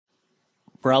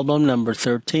Problem number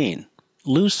 13.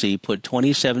 Lucy put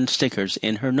 27 stickers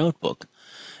in her notebook.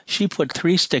 She put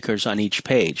 3 stickers on each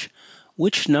page.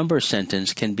 Which number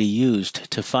sentence can be used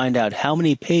to find out how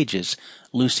many pages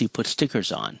Lucy put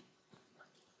stickers on?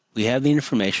 We have the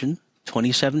information,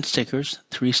 27 stickers,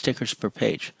 3 stickers per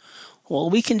page. Well,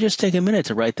 we can just take a minute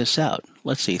to write this out.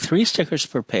 Let's see, 3 stickers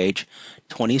per page,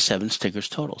 27 stickers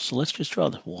total. So let's just draw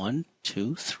this. 1,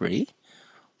 2, 3,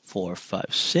 4, 5,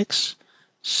 6,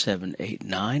 7, 8,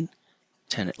 9,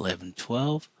 10, 11,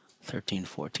 12, 13,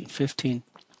 14, 15,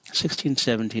 16,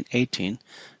 17, 18,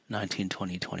 19,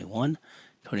 20, 21,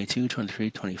 22,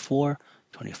 23, 24,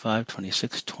 25,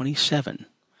 26, 27.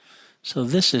 So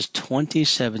this is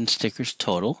 27 stickers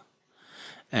total,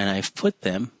 and I've put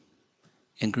them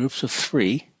in groups of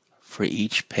 3 for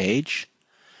each page.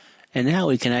 And now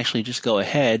we can actually just go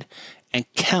ahead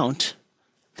and count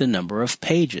the number of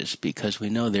pages, because we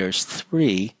know there's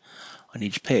 3 on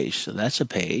each page. So that's a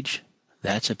page,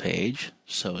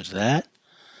 so is that.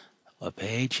 A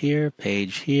page here,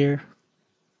 page here,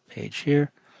 page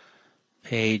here,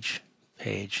 page,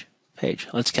 page, page.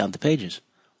 Let's count the pages.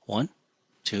 1,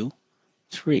 2,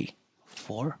 3,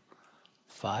 4,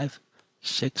 5,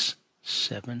 6,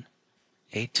 7,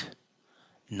 8,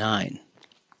 9.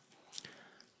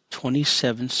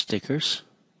 27 stickers,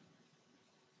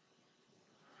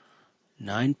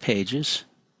 9 pages,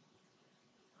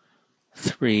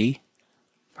 3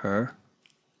 per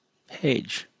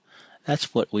page.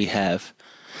 That's what we have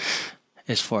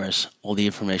as far as all the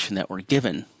information that we're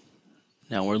given.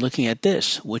 Now we're looking at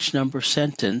this. Which number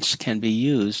sentence can be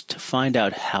used to find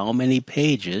out how many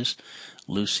pages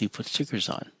Lucy put stickers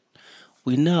on?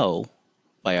 We know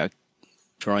by our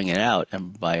drawing it out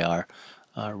and by our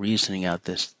reasoning out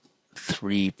this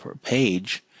 3 per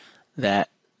page that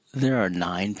there are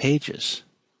 9 pages.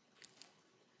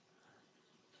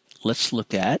 Let's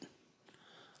look at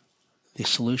the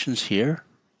solutions here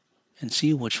and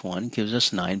see which one gives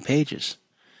us 9 pages.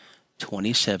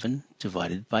 27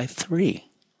 divided by 3.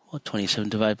 Well, 27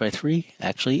 divided by 3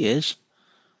 actually is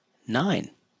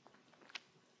 9.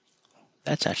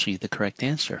 That's actually the correct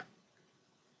answer.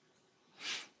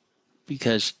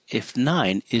 Because if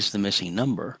 9 is the missing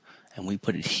number, and we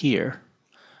put it here,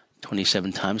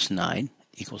 27 times 9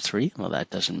 equals 3. Well, that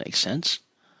doesn't make sense.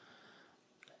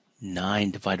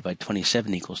 9 divided by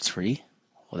 27 equals 3.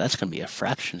 Well, that's going to be a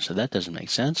fraction, so that doesn't make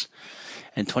sense.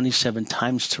 And 27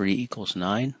 times 3 equals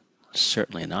 9.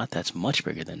 Certainly not. That's much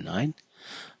bigger than 9.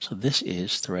 So this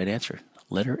is the right answer,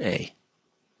 letter A.